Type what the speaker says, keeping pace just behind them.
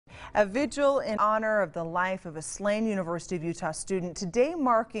A vigil in honor of the life of a slain University of Utah student, today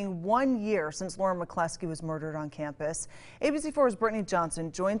marking 1 year since Lauren McCluskey was murdered on campus. ABC4's Brittany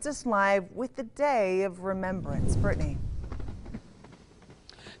Johnson joins us live with the day of remembrance. Brittany.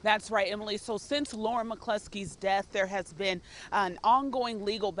 That's right, Emily. So since Lauren McCluskey's death, there has been an ongoing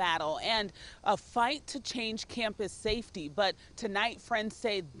legal battle and a fight to change campus safety. But tonight, friends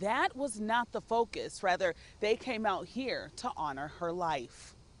say that was not the focus. Rather, they came out here to honor her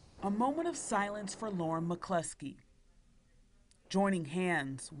life. A moment of silence for Lauren McCluskey. Joining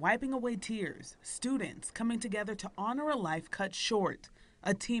hands, wiping away tears, students coming together to honor a life cut short.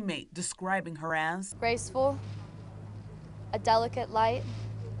 A teammate describing her as graceful, a delicate light,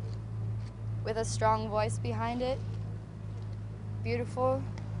 with a strong voice behind it, beautiful,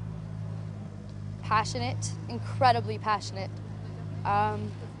 passionate, incredibly passionate,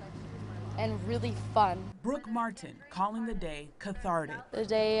 and really fun. Brooke Martin calling the day cathartic. The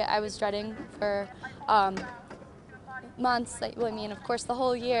day I was dreading for months, of course the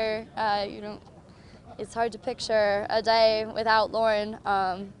whole year, it's hard to picture a day without Lauren,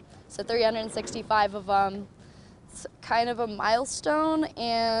 so 365 of them. It's kind of a milestone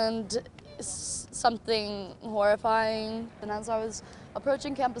and something horrifying. And as I was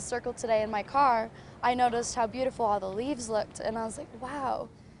approaching Campus Circle today in my car, I noticed how beautiful all the leaves looked, and I was like, wow,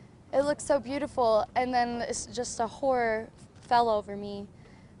 it looks so beautiful. And then it's just a horror fell over me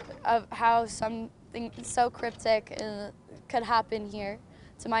of how something so cryptic could happen here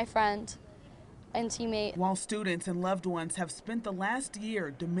to my friend and teammate. While students and loved ones have spent the last year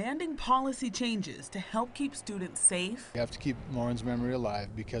demanding policy changes to help keep students safe. We have to keep Lauren's memory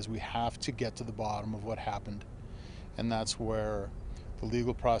alive because we have to get to the bottom of what happened, and that's where the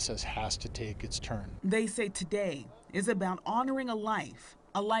legal process has to take its turn. They say today is about honoring a life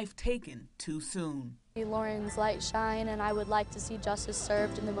taken too soon. Lauren's light shine, and I would like to see justice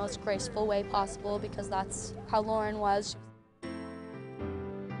served in the most graceful way possible because that's how Lauren was.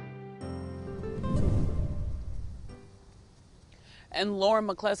 And Lauren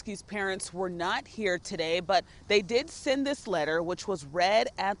McCluskey's parents were not here today, but they did send this letter, which was read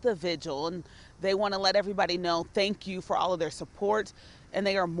at the vigil. And they want to let everybody know thank you for all of their support. And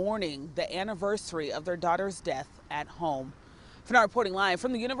they are mourning the anniversary of their daughter's death at home. For now, reporting live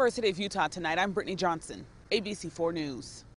from the University of Utah tonight, I'm Brittany Johnson, ABC4 News.